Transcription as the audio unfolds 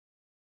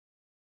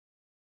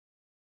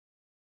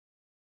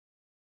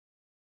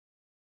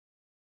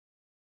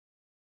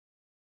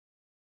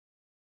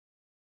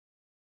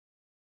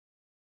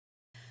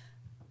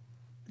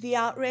The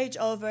outrage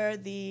over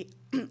the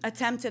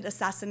attempted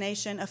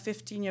assassination of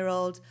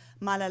 15-year-old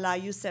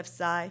Malala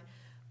Yousafzai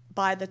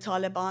by the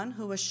Taliban,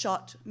 who was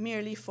shot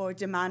merely for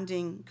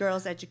demanding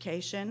girls'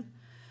 education.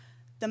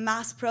 The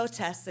mass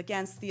protests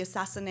against the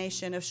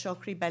assassination of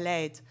Chokri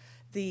Belaid,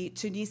 the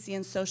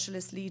Tunisian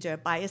socialist leader,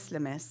 by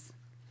Islamists.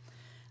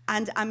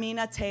 And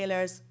Amina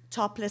Taylor's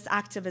topless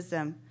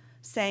activism,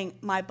 saying,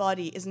 "My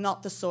body is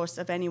not the source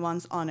of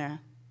anyone's honor."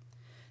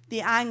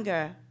 The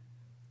anger,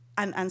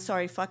 and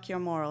sorry, fuck your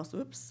morals,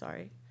 oops,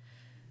 sorry.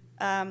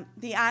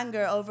 The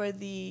anger over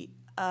the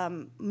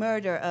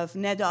murder of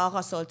Neda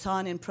Agha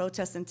Sultan in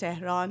protests in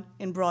Tehran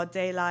in broad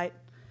daylight.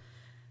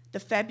 The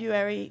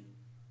February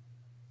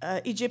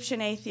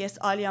Egyptian atheist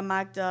Aliaa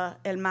Magda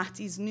El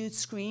Mahdi's nude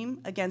scream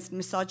against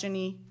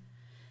misogyny.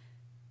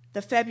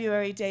 The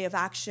February Day of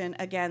Action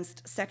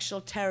against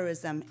sexual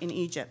terrorism in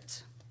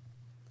Egypt.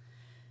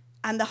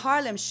 And the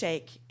Harlem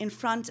Shake in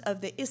front of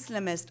the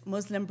Islamist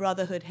Muslim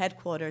Brotherhood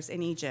headquarters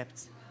in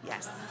Egypt.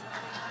 Yes.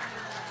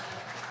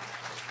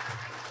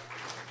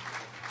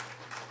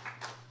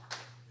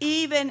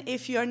 Even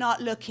if you're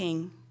not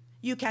looking,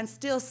 you can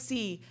still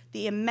see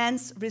the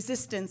immense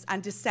resistance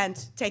and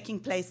dissent taking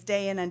place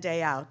day in and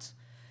day out.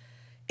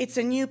 It's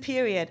a new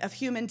period of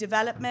human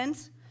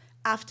development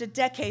after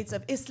decades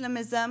of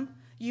Islamism,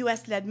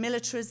 US-led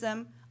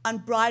militarism,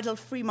 unbridled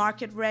free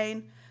market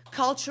reign,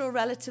 cultural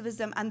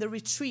relativism, and the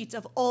retreat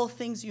of all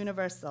things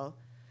universal.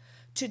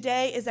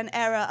 Today is an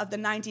era of the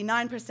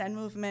 99%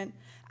 movement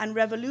and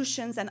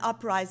revolutions and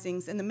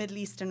uprisings in the Middle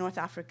East and North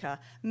Africa,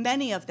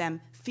 many of them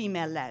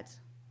female-led.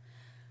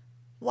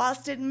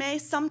 Whilst it may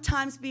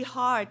sometimes be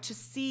hard to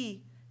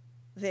see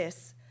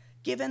this,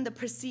 given the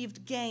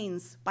perceived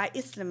gains by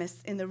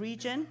Islamists in the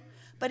region,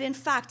 but in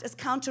fact as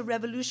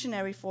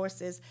counter-revolutionary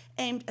forces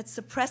aimed at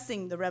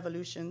suppressing the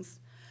revolutions,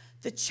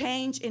 the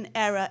change in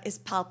era is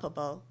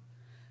palpable.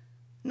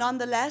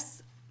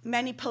 Nonetheless,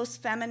 many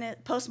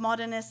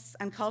postmodernists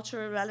and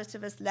cultural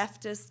relativists,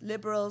 leftists,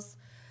 liberals,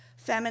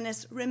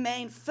 feminists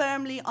remain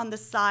firmly on the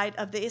side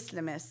of the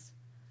Islamists.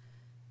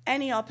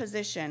 Any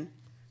opposition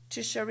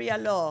to Sharia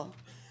law,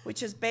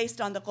 which is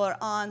based on the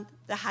Quran,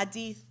 the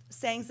Hadith,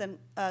 sayings and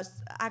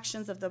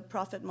actions of the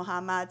Prophet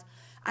Muhammad,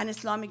 and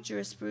Islamic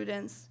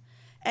jurisprudence,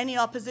 any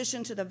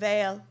opposition to the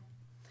veil,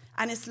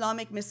 and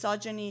Islamic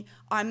misogyny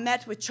are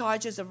met with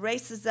charges of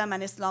racism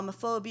and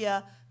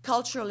Islamophobia,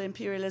 cultural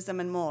imperialism,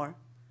 and more.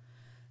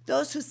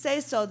 Those who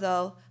say so,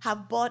 though,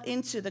 have bought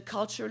into the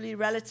culturally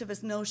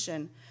relativist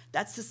notion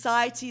that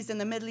societies in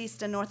the Middle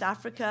East and North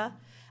Africa,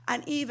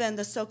 and even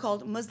the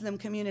so-called Muslim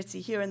community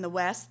here in the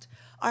West,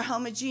 are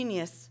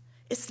homogeneous,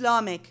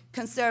 Islamic,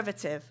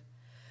 conservative.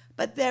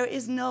 But there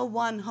is no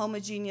one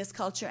homogeneous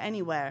culture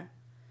anywhere.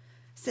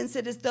 Since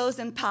it is those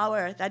in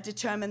power that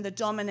determine the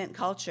dominant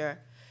culture,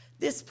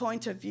 this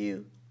point of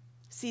view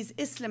sees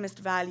Islamist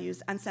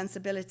values and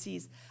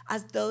sensibilities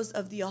as those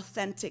of the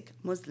authentic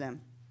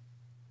Muslim.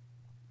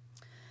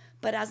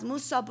 But as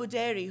Moussa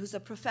Bouderi, who's a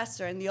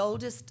professor in the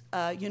oldest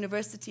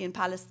university in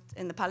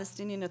the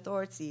Palestinian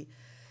Authority,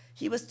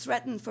 he was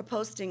threatened for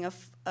posting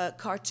a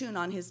cartoon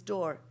on his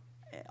door,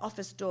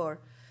 office door.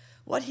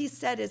 What he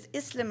said is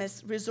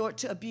Islamists resort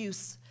to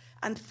abuse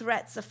and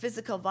threats of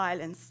physical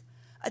violence,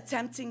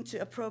 attempting to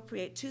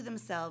appropriate to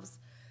themselves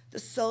the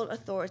sole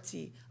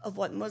authority of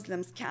what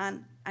Muslims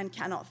can and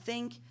cannot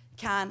think,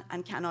 can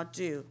and cannot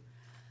do.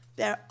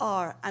 There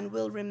are and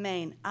will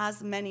remain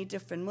as many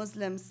different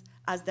Muslims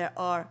as there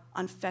are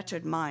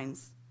unfettered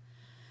minds.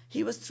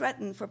 He was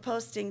threatened for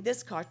posting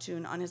this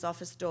cartoon on his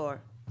office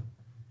door.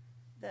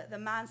 The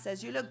man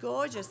says, "You look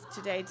gorgeous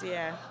today,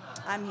 dear.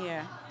 I'm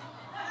here."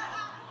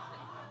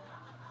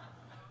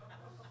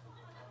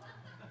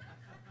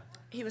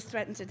 He was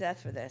threatened to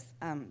death for this.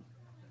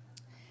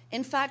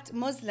 In fact,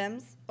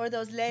 Muslims, or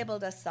those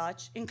labeled as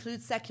such,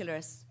 include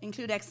secularists,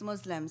 include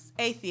ex-Muslims,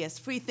 atheists,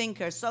 free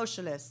thinkers,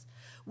 socialists,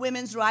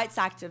 women's rights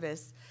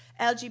activists,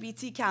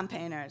 LGBT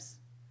campaigners.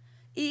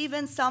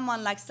 Even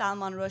someone like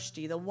Salman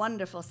Rushdie, the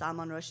wonderful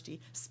Salman Rushdie,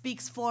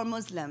 speaks for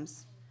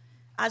Muslims.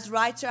 As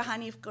writer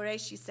Hanif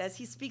Qureshi says,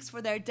 he speaks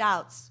for their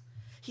doubts.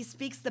 He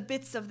speaks the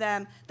bits of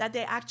them that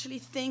they actually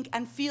think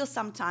and feel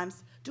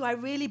sometimes. Do I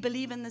really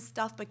believe in this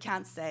stuff but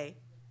can't say?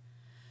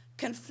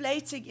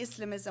 Conflating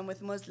Islamism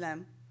with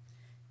Muslim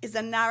is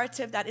a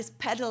narrative that is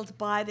peddled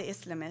by the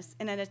Islamists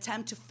in an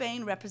attempt to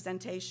feign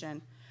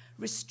representation,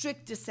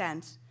 restrict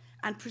dissent,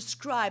 and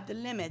prescribe the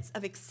limits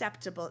of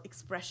acceptable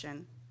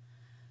expression.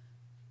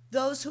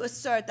 Those who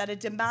assert that a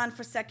demand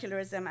for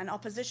secularism and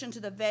opposition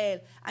to the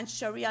veil and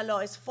Sharia law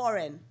is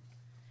foreign,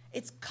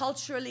 it's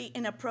culturally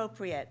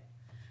inappropriate,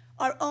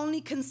 are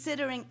only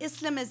considering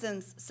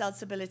Islamism's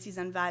sensibilities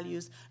and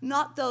values,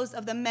 not those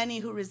of the many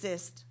who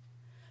resist.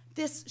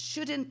 This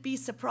shouldn't be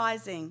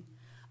surprising.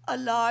 A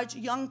large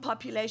young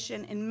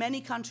population in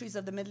many countries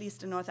of the Middle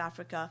East and North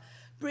Africa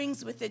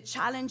brings with it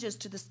challenges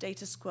to the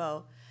status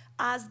quo,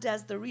 as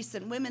does the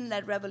recent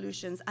women-led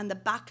revolutions and the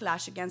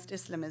backlash against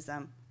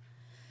Islamism.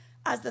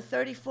 As the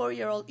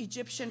 34-year-old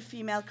Egyptian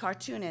female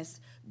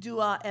cartoonist,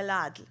 Dua El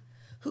Adl,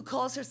 who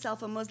calls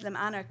herself a Muslim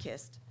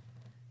anarchist,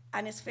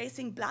 and is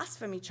facing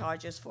blasphemy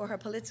charges for her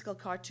political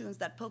cartoons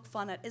that poke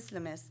fun at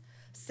Islamists,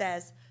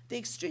 says, "The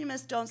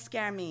extremists don't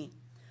scare me.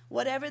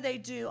 Whatever they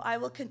do, I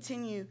will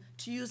continue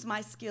to use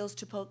my skills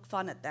to poke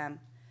fun at them.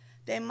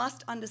 They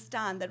must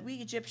understand that we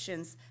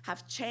Egyptians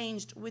have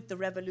changed with the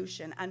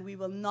revolution and we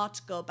will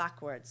not go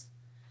backwards."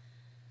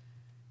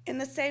 In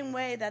the same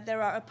way that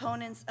there are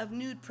opponents of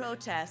nude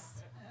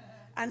protests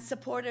and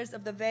supporters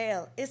of the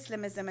veil,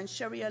 Islamism, and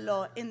Sharia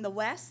law in the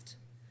West,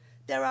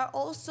 there are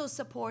also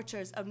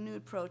supporters of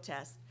nude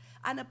protests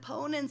and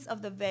opponents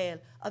of the veil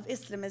of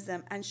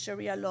Islamism and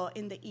Sharia law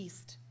in the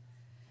East.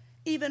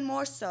 Even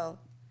more so,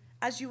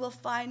 as you will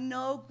find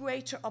no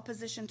greater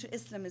opposition to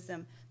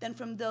Islamism than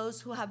from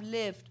those who have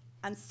lived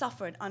and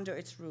suffered under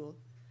its rule.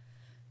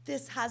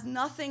 This has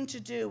nothing to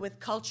do with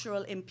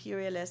cultural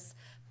imperialists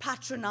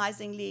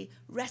patronizingly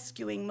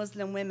rescuing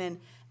Muslim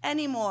women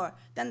any more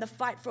than the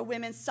fight for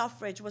women's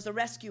suffrage was a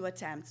rescue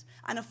attempt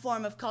and a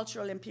form of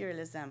cultural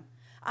imperialism.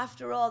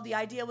 After all, the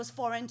idea was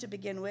foreign to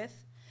begin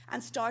with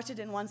and started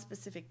in one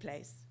specific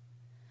place.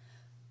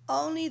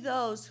 Only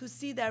those who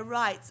see their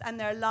rights and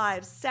their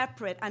lives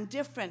separate and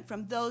different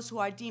from those who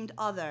are deemed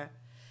other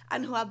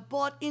and who have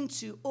bought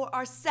into or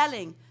are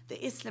selling the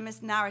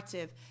Islamist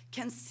narrative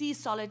can see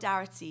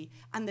solidarity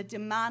and the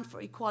demand for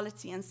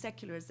equality and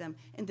secularism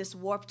in this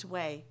warped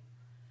way.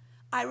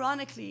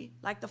 Ironically,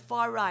 like the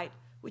far right,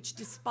 which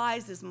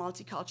despises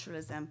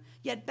multiculturalism,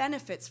 yet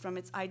benefits from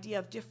its idea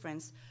of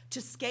difference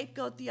to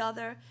scapegoat the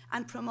other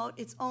and promote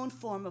its own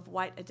form of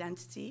white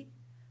identity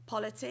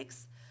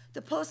politics,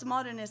 the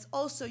postmodernists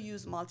also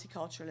use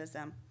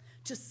multiculturalism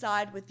to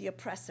side with the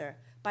oppressor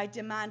by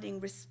demanding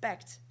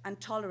respect and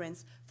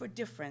tolerance for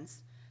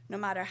difference, no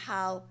matter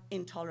how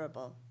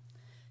intolerable.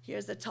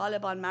 Here's the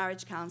Taliban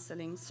marriage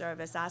counseling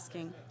service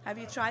asking, have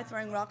you tried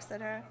throwing rocks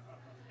at her?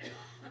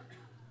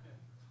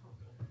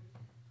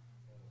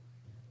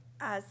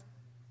 As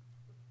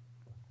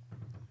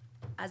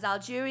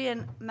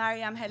Algerian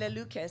Maryam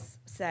Namazie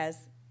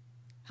says,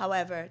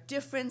 however,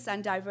 difference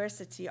and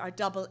diversity are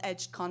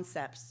double-edged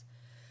concepts.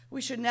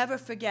 We should never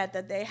forget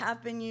that they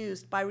have been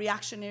used by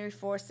reactionary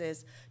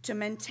forces to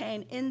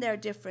maintain in their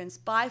difference,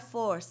 by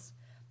force,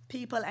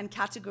 people and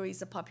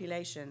categories of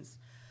populations.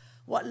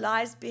 What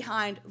lies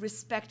behind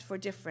respect for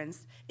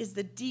difference is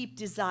the deep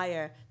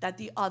desire that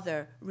the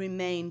other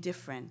remain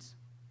different.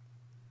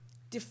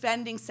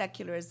 Defending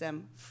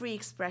secularism, free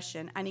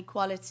expression, and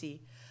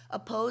equality,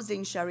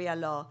 opposing Sharia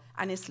law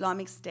and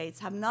Islamic states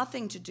have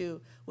nothing to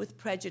do with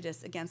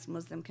prejudice against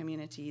Muslim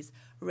communities,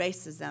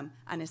 racism,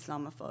 and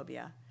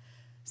Islamophobia.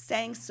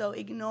 Saying so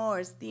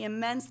ignores the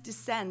immense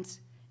dissent,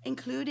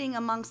 including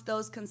amongst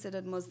those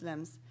considered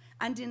Muslims,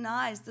 and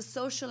denies the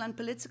social and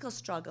political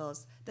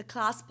struggles, the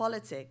class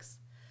politics.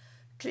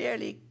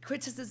 Clearly,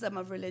 criticism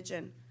of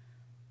religion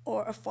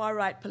or a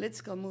far-right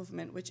political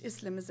movement, which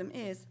Islamism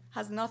is,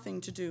 has nothing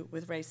to do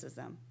with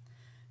racism.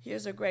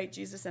 Here's a great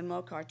Jesus and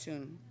Mo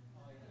cartoon.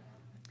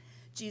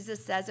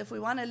 Jesus says, if we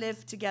want to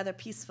live together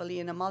peacefully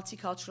in a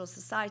multicultural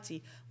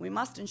society, we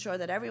must ensure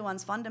that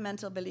everyone's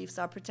fundamental beliefs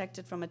are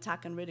protected from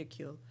attack and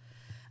ridicule.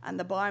 And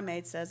the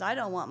barmaid says, I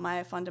don't want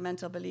my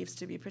fundamental beliefs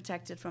to be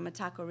protected from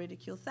attack or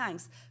ridicule.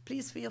 Thanks.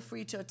 Please feel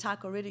free to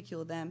attack or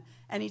ridicule them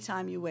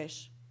anytime you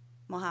wish.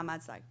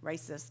 Muhammad's like,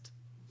 racist.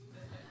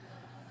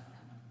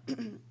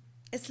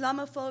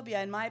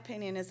 Islamophobia, in my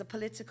opinion, is a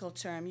political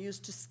term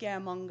used to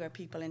scaremonger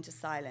people into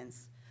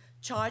silence.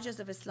 Charges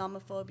of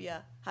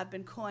Islamophobia have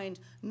been coined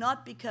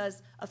not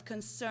because of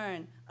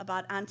concern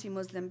about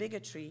anti-Muslim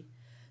bigotry,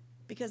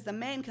 because the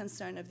main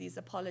concern of these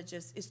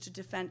apologists is to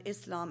defend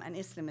Islam and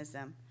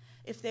Islamism.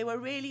 If they were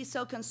really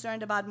so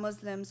concerned about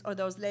Muslims or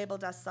those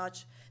labeled as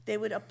such, they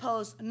would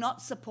oppose,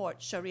 not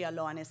support Sharia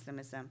law and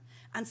Islamism,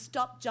 and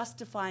stop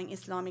justifying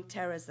Islamic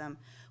terrorism,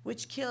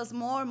 which kills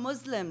more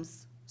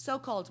Muslims,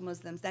 so-called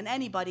Muslims, than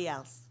anybody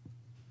else.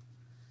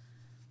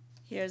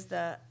 Here's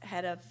the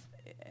head of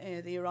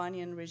the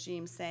Iranian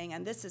regime saying,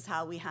 and this is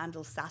how we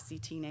handle sassy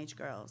teenage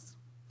girls.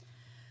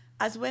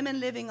 As women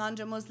living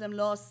under Muslim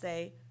laws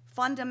say,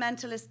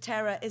 fundamentalist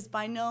terror is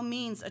by no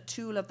means a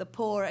tool of the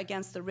poor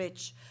against the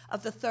rich,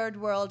 of the third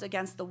world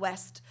against the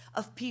West,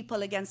 of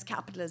people against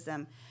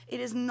capitalism. It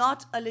is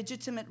not a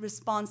legitimate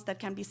response that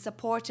can be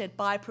supported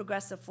by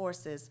progressive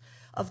forces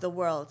of the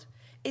world.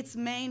 Its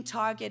main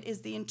target is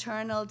the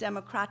internal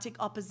democratic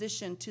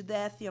opposition to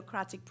their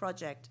theocratic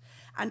project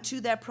and to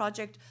their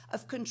project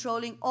of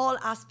controlling all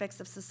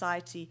aspects of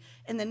society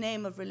in the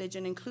name of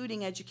religion,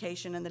 including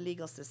education and the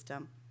legal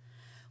system.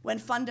 When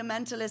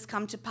fundamentalists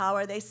come to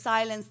power, they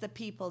silence the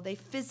people. They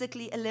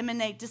physically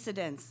eliminate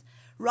dissidents,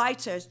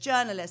 writers,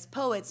 journalists,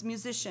 poets,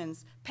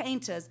 musicians,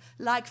 painters,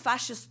 like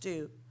fascists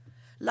do.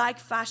 Like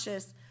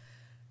fascists,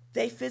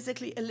 they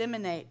physically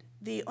eliminate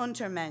the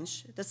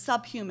Untermensch, the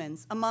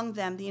subhumans, among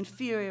them the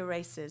inferior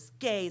races,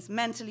 gays,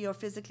 mentally or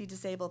physically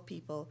disabled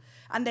people,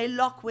 and they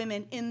lock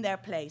women in their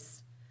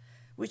place,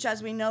 which,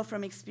 as we know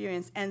from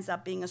experience, ends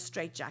up being a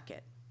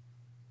straitjacket.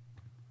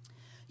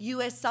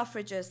 US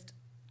suffragist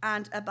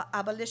and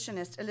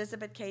abolitionist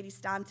Elizabeth Cady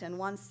Stanton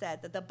once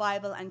said that the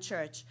Bible and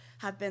church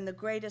have been the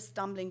greatest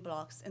stumbling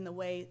blocks in the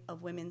way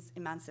of women's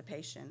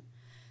emancipation.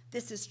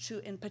 This is true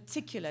in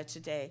particular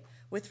today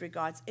with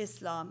regards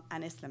Islam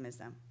and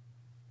Islamism.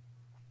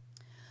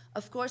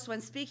 Of course,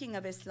 when speaking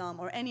of Islam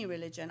or any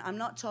religion, I'm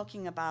not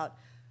talking about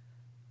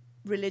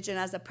religion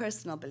as a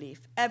personal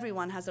belief.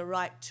 Everyone has a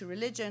right to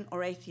religion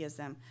or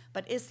atheism,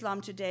 but Islam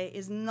today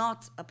is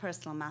not a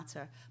personal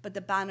matter, but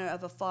the banner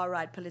of a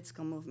far-right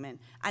political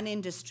movement, an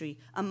industry,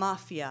 a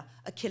mafia,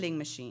 a killing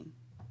machine.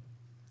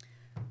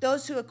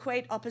 Those who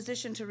equate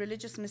opposition to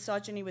religious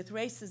misogyny with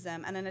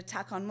racism and an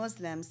attack on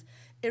Muslims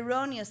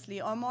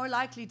erroneously or more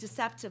likely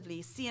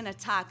deceptively see an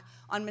attack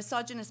on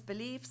misogynist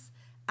beliefs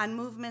and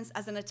movements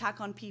as an attack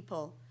on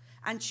people,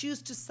 and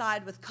choose to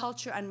side with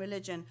culture and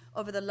religion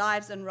over the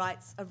lives and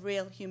rights of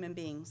real human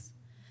beings.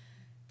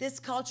 This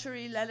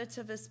culturally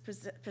relativist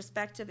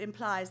perspective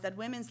implies that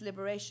women's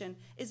liberation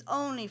is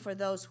only for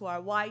those who are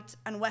white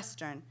and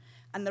Western,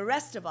 and the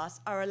rest of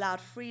us are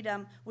allowed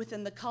freedom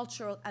within the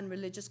cultural and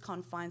religious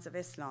confines of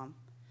Islam.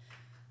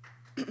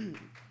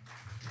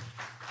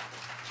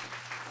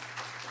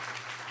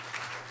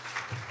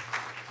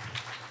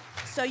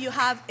 So you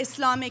have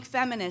Islamic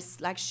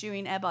feminists like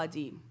Shirin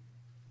Ebadi,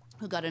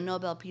 who got a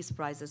Nobel Peace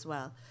Prize as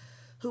well,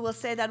 who will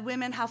say that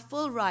women have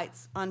full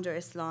rights under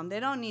Islam. They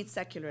don't need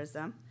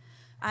secularism.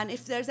 And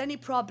if there's any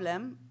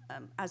problem,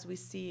 as we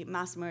see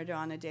mass murder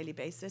on a daily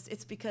basis,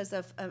 it's because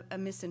of a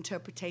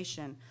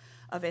misinterpretation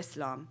of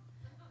Islam.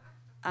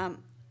 And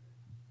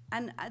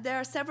there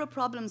are several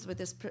problems with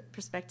this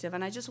perspective,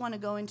 and I just want to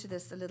go into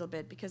this a little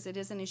bit because it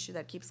is an issue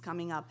that keeps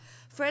coming up.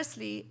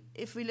 Firstly,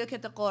 if we look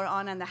at the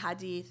Quran and the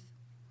Hadith,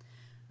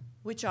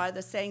 which are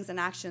the sayings and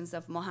actions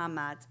of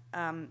Muhammad,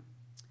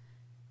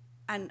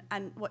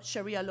 and what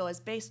Sharia law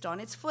is based on,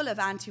 it's full of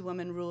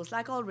anti-women rules,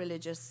 like all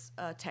religious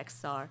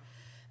texts are.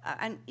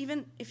 And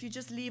even if you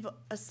just leave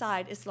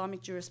aside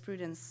Islamic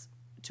jurisprudence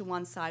to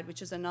one side,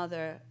 which is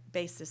another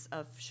basis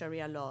of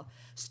Sharia law,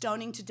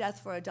 stoning to death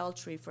for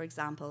adultery, for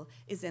example,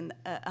 is in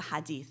a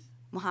hadith.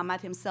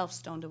 Muhammad himself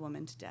stoned a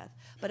woman to death.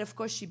 But of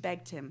course, she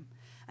begged him,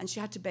 and she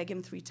had to beg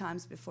him 3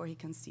 times before he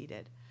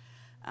conceded.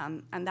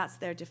 And that's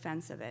their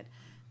defense of it.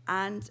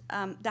 And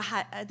in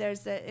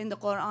the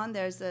Quran,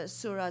 there's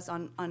surahs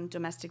on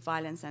domestic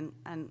violence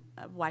and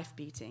wife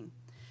beating.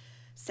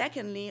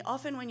 Secondly,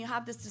 often when you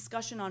have this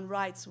discussion on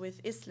rights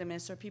with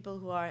Islamists or people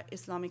who are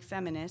Islamic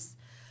feminists,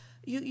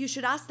 you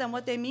should ask them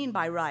what they mean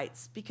by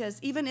rights, because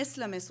even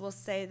Islamists will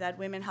say that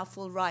women have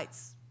full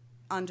rights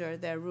under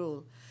their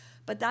rule.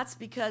 But that's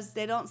because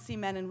they don't see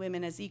men and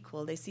women as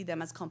equal. They see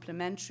them as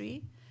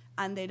complementary,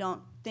 and they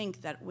don't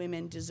think that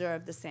women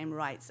deserve the same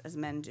rights as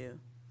men do.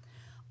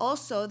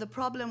 Also, the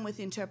problem with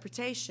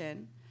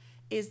interpretation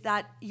is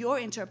that your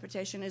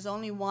interpretation is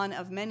only one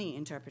of many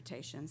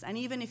interpretations. And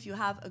even if you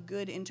have a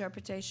good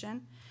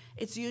interpretation,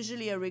 it's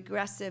usually a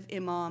regressive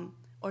imam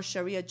or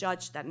Sharia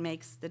judge that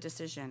makes the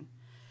decision.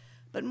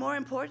 But more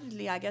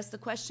importantly, I guess the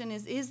question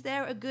is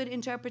there a good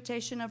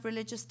interpretation of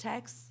religious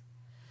texts?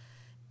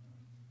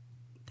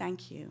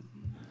 Thank you.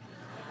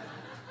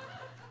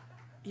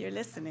 You're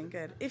listening,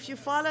 good. If you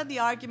follow the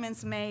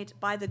arguments made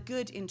by the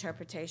good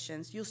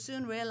interpretations, you'll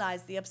soon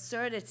realize the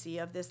absurdity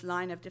of this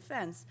line of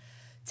defense.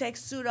 Take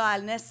Surah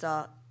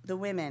Al-Nisa, the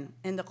women,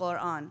 in the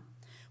Quran,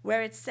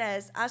 where it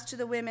says, as to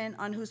the women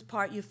on whose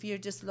part you fear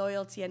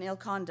disloyalty and ill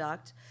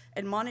conduct,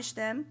 admonish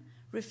them,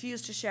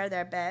 refuse to share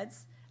their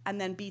beds, and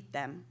then beat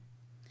them.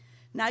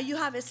 Now you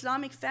have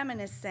Islamic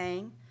feminists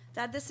saying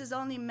that this is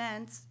only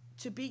meant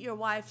to beat your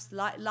wife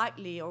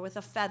lightly or with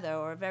a feather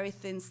or a very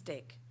thin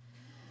stick.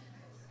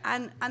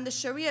 And the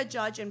Sharia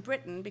judge in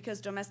Britain,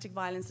 because domestic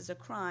violence is a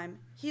crime,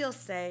 he'll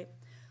say,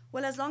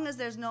 well, as long as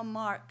there's no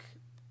mark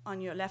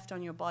left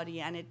on your body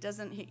and it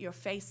doesn't hit your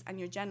face and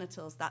your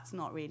genitals, that's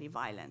not really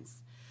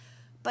violence.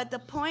 But the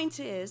point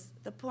is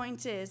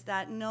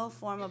that no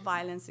form of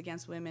violence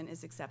against women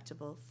is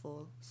acceptable,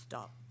 full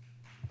stop.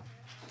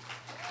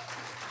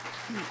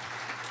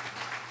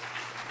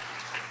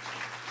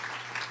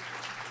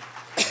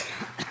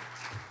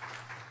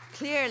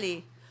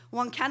 Clearly,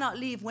 one cannot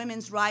leave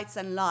women's rights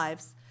and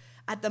lives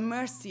at the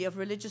mercy of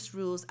religious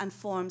rules and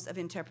forms of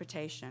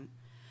interpretation.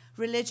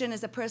 Religion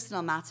is a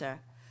personal matter.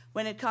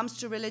 When it comes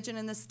to religion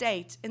in the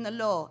state, in the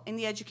law, in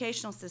the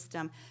educational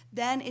system,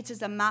 then it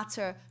is a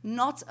matter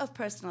not of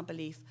personal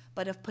belief,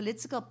 but of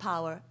political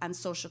power and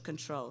social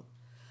control.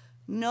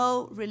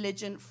 No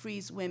religion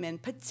frees women,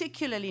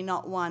 particularly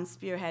not one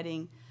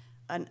spearheading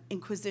an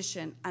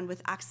inquisition and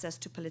with access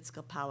to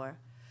political power.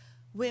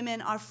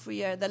 Women are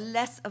freer the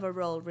less of a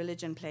role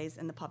religion plays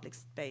in the public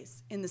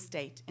space, in the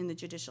state, in the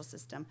judicial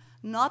system,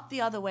 not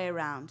the other way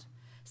around.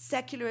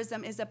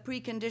 Secularism is a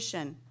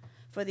precondition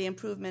for the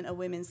improvement of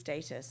women's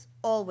status,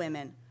 all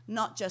women,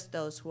 not just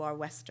those who are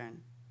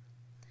Western.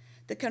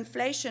 The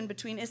conflation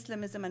between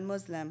Islamism and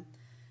Muslim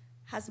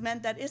has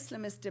meant that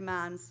Islamist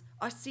demands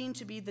are seen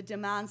to be the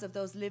demands of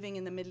those living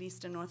in the Middle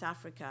East and North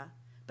Africa,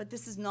 but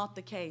this is not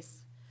the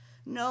case.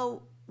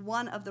 No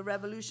one of the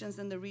revolutions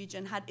in the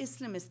region had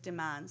Islamist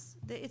demands.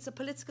 It's a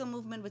political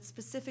movement with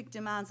specific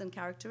demands and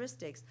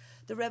characteristics.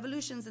 The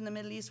revolutions in the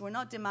Middle East were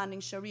not demanding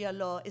Sharia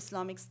law,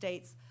 Islamic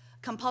states,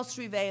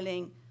 compulsory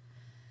veiling,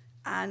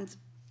 and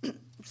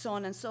so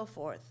on and so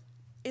forth.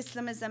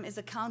 Islamism is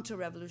a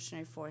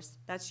counter-revolutionary force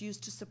that's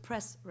used to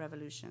suppress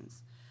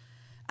revolutions.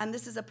 And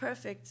this is a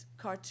perfect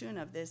cartoon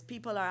of this.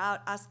 People are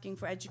out asking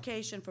for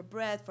education, for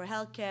bread, for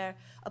healthcare,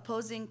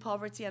 opposing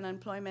poverty and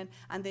unemployment,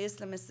 and the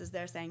Islamist is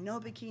there saying, no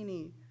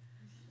bikini.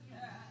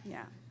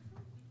 Yeah.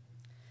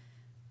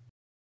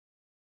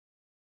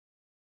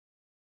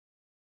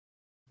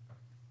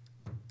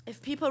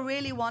 If people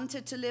really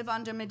wanted to live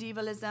under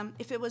medievalism,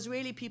 if it was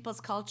really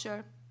people's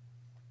culture,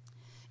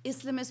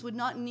 Islamists would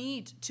not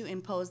need to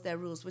impose their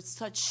rules with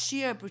such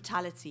sheer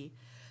brutality.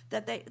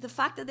 The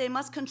fact that they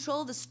must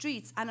control the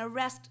streets and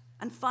arrest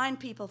and fine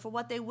people for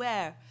what they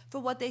wear, for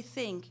what they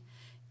think,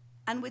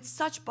 and with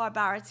such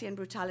barbarity and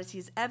brutality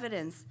is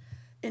evidence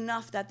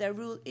enough that their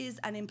rule is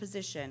an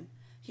imposition.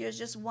 Here's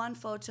just one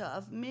photo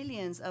of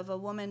millions of a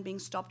woman being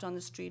stopped on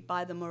the street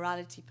by the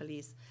morality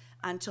police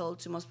and told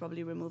to most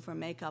probably remove her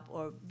makeup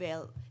or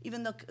veil.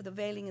 Even though the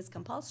veiling is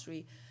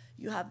compulsory,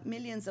 you have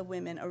millions of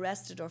women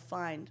arrested or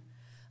fined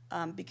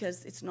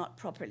because it's not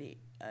properly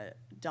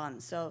done.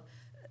 So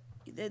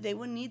they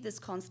wouldn't need this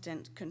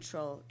constant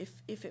control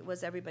if it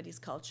was everybody's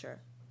culture.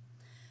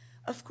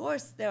 Of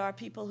course, there are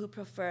people who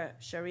prefer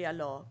Sharia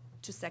law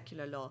to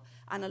secular law,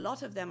 and a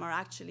lot of them are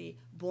actually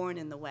born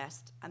in the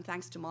West, and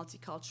thanks to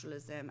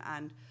multiculturalism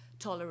and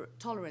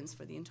tolerance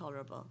for the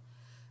intolerable.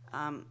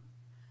 And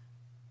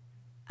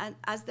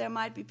as there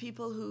might be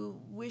people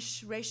who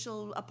wish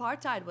racial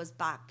apartheid was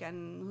back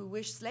and who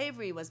wish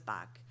slavery was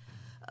back,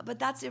 but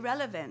that's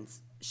irrelevant.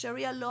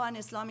 Sharia law and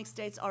Islamic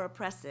states are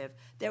oppressive.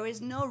 There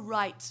is no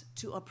right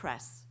to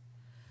oppress.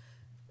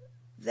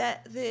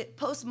 The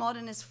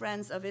postmodernist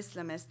friends of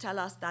Islamists tell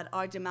us that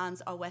our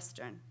demands are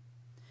Western.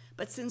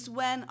 But since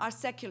when are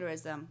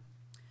secularism,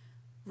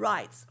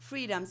 rights,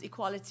 freedoms,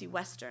 equality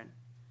Western?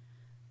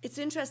 It's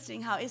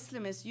interesting how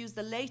Islamists use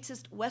the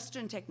latest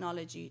Western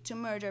technology to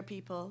murder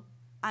people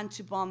and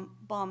to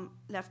bomb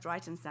left,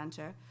 right, and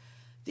center.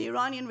 The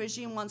Iranian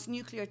regime wants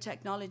nuclear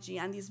technology,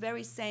 and these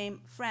very same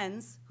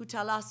friends who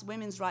tell us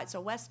women's rights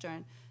are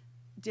Western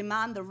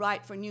demand the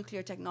right for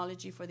nuclear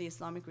technology for the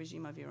Islamic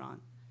regime of Iran.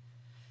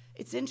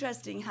 It's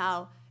interesting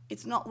how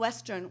it's not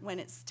Western when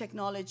it's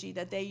technology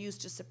that they use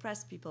to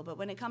suppress people, but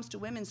when it comes to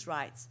women's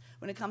rights,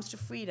 when it comes to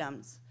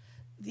freedoms,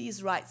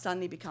 these rights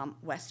suddenly become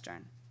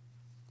Western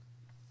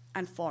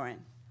and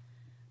foreign.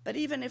 But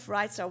even if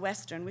rights are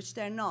Western, which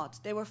they're not,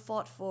 they were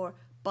fought for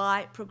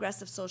by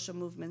progressive social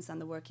movements and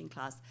the working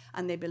class,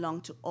 and they belong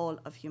to all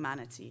of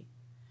humanity.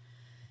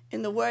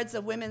 In the words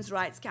of women's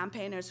rights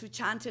campaigners who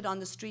chanted on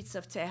the streets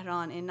of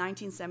Tehran in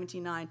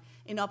 1979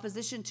 in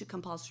opposition to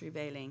compulsory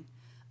veiling,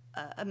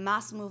 a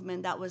mass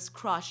movement that was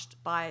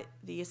crushed by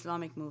the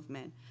Islamic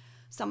movement.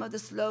 Some of the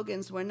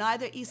slogans were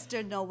neither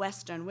Eastern nor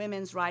Western,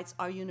 women's rights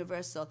are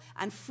universal,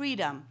 and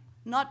freedom,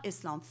 not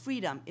Islam,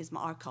 freedom is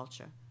our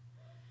culture.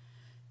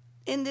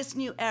 In this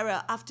new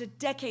era, after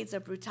decades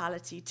of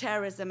brutality,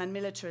 terrorism, and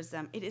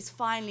militarism, it is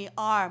finally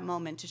our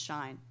moment to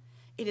shine.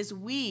 It is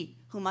we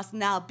who must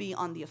now be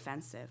on the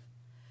offensive.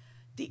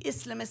 The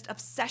Islamist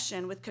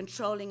obsession with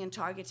controlling and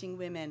targeting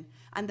women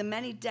and the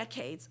many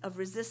decades of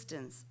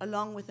resistance,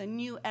 along with a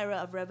new era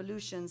of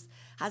revolutions,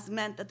 has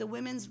meant that the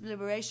women's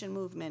liberation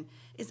movement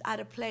is at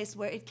a place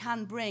where it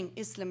can bring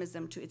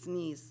Islamism to its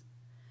knees.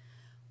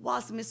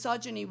 Whilst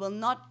misogyny will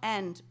not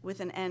end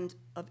with an end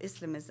of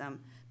Islamism,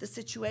 the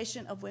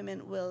situation of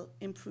women will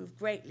improve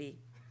greatly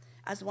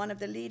as one of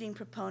the leading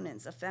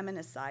proponents of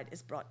feminicide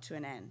is brought to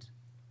an end.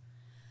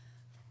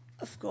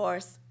 Of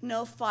course,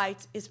 no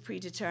fight is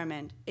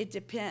predetermined. It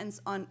depends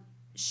on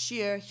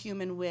sheer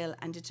human will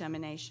and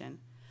determination.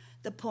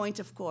 The point,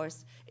 of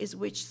course, is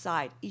which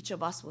side each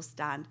of us will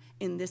stand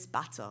in this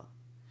battle.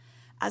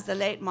 As the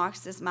late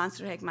Marxist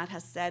Mansour Hekmat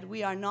has said,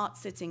 we are not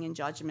sitting in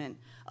judgment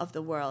of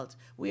the world.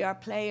 We are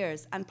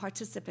players and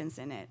participants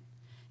in it.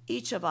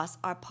 Each of us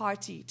are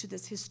party to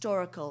this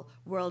historical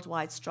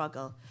worldwide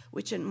struggle,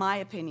 which in my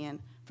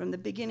opinion, from the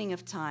beginning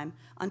of time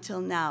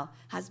until now,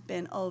 has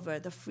been over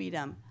the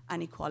freedom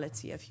and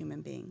equality of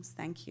human beings.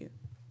 Thank you.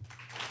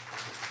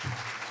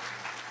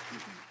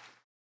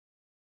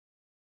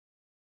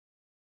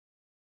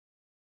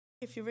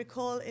 If you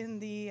recall in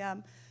the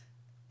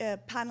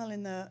panel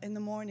in the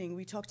morning,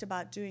 we talked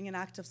about doing an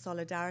act of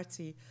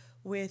solidarity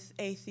with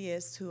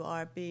atheists who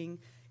are being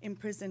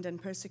imprisoned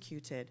and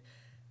persecuted.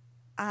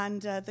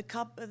 And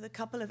the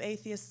couple of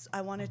atheists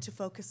I wanted to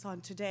focus on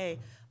today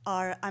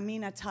are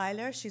Amina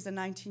Tyler. She's a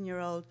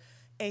 19-year-old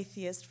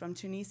atheist from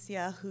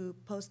Tunisia who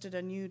posted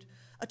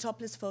a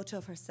topless photo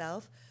of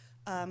herself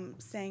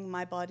saying,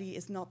 "My body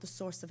is not the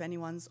source of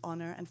anyone's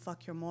honor and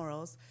fuck your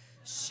morals."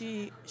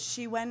 She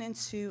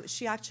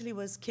actually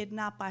was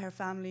kidnapped by her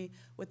family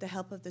with the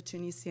help of the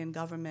Tunisian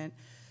government.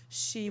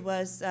 She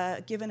was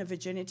given a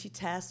virginity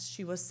test.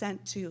 She was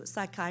sent to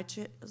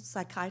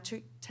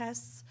psychiatric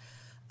tests.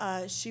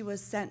 She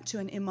was sent to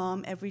an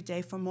imam every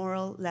day for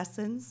moral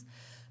lessons.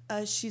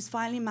 She's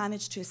finally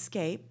managed to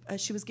escape.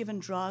 She was given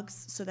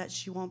drugs so that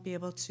she won't be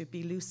able to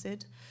be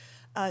lucid.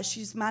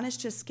 She's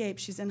managed to escape.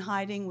 She's in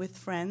hiding with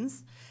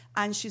friends.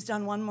 And she's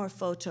done one more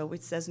photo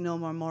which says no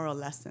more moral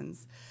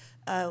lessons.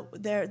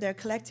 They're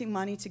collecting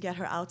money to get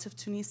her out of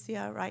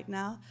Tunisia right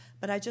now.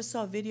 But I just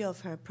saw a video of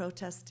her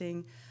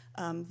protesting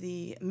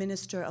the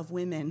Minister of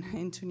Women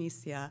in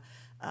Tunisia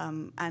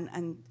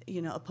and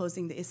you know,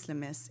 opposing the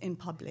Islamists in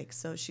public.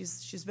 So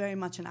she's very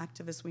much an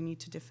activist we need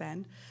to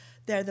defend.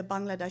 They're the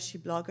Bangladeshi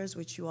bloggers,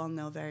 which you all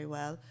know very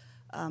well,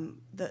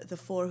 the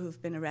 4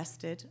 who've been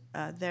arrested.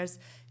 There's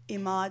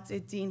Imad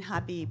Eddin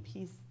Habib.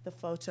 He's the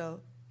photo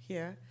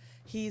here.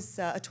 He's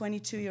a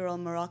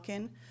 22-year-old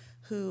Moroccan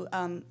who,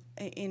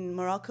 in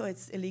Morocco,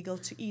 it's illegal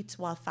to eat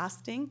while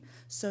fasting.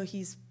 So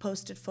he's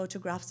posted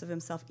photographs of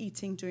himself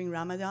eating during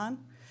Ramadan.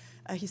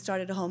 He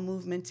started a whole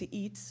movement to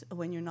eat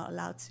when you're not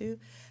allowed to.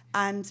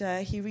 And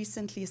he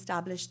recently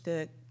established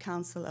the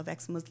Council of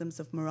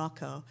Ex-Muslims of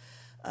Morocco.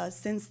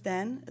 Since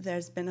then,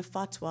 there's been a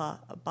fatwa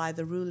by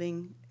the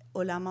ruling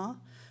ulama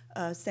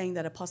saying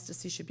that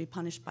apostasy should be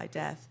punished by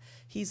death.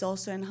 He's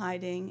also in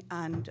hiding,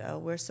 and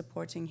we're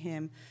supporting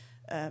him.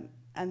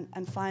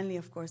 And finally,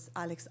 of course,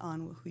 Alex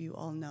An, who you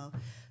all know.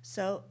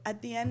 So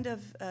at the end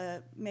of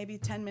maybe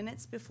 10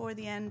 minutes before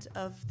the end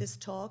of this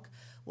talk,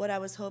 what I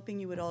was hoping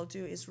you would all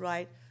do is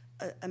write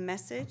a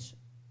message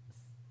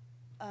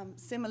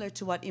similar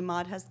to what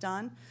Imad has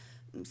done.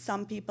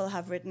 Some people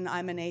have written,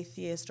 I'm an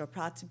atheist or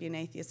proud to be an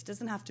atheist. It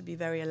doesn't have to be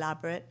very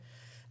elaborate.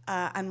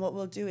 And what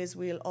we'll do is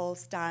we'll all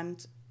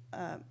stand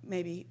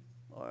maybe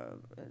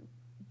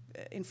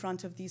in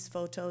front of these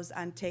photos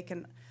and take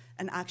an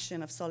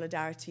action of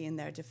solidarity in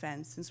their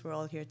defense, since we're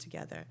all here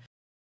together.